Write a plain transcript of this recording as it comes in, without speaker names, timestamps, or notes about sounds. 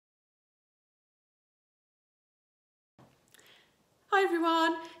Hi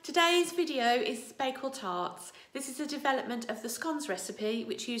everyone, today's video is Bakewell tarts. This is a development of the scones recipe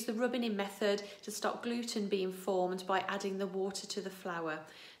which used the rubbing in method to stop gluten being formed by adding the water to the flour.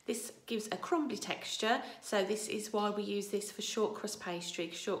 This gives a crumbly texture, so this is why we use this for short crust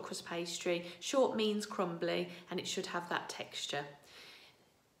pastry. Short means crumbly and it should have that texture.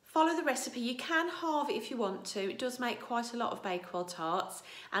 Follow the recipe. You can halve it if you want to. It does make quite a lot of Bakewell tarts.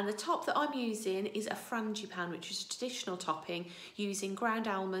 And the top that I'm using is a frangipane, which is a traditional topping using ground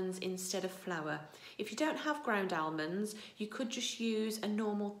almonds instead of flour. If you don't have ground almonds, you could just use a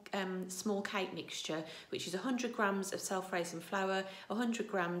normal small cake mixture, which is 100 grams of self-raising flour, 100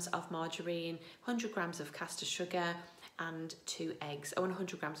 grams of margarine, 100 grams of caster sugar, and 2 eggs. Oh, and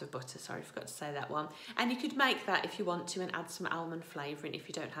 100 grams of butter, sorry, I forgot to say that one. And you could make that if you want to and add some almond flavouring if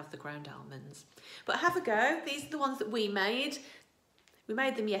you don't have the ground almonds. But have a go. These are the ones that we made. We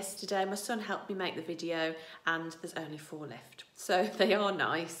made them yesterday. My son helped me make the video and there's only 4 left. So they are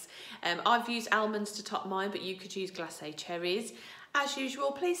nice. I've used almonds to top mine, but you could use glacé cherries. As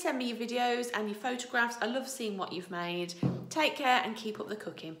usual, please send me your videos and your photographs. I love seeing what you've made. Take care and keep up the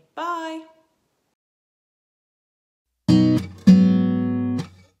cooking. Bye.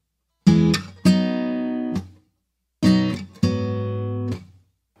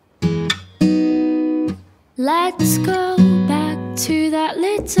 Let's go back to that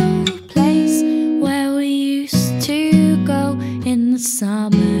little place where we used to go in the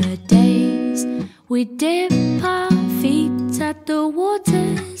summer days. We dip our feet at the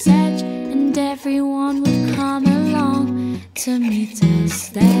water's edge, and everyone would come along to meet us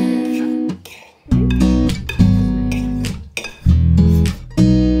there.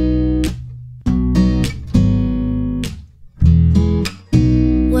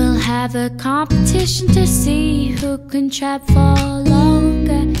 Have a competition to see who can trap for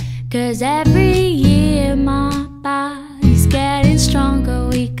longer, 'cause every year my body's getting stronger.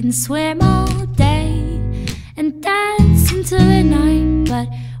 We can swim all day and dance into the night, but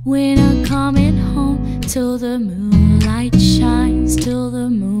we're not coming home till the moonlight shines, till the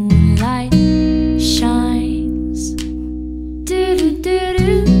moonlight shines. Do do do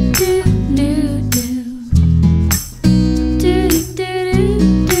do do do do.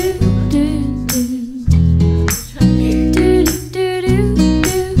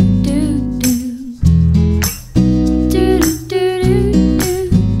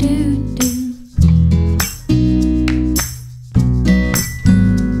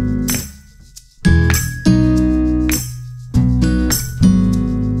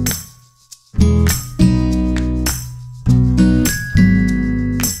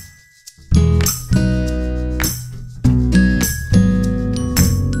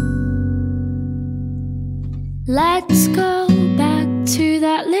 Let's go back to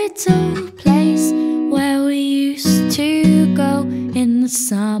that little place where we used to go in the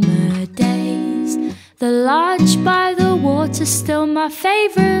summer days. The lodge by the water's still my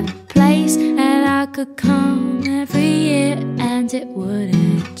favorite place, and I could come every year and it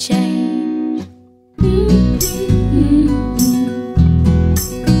wouldn't change.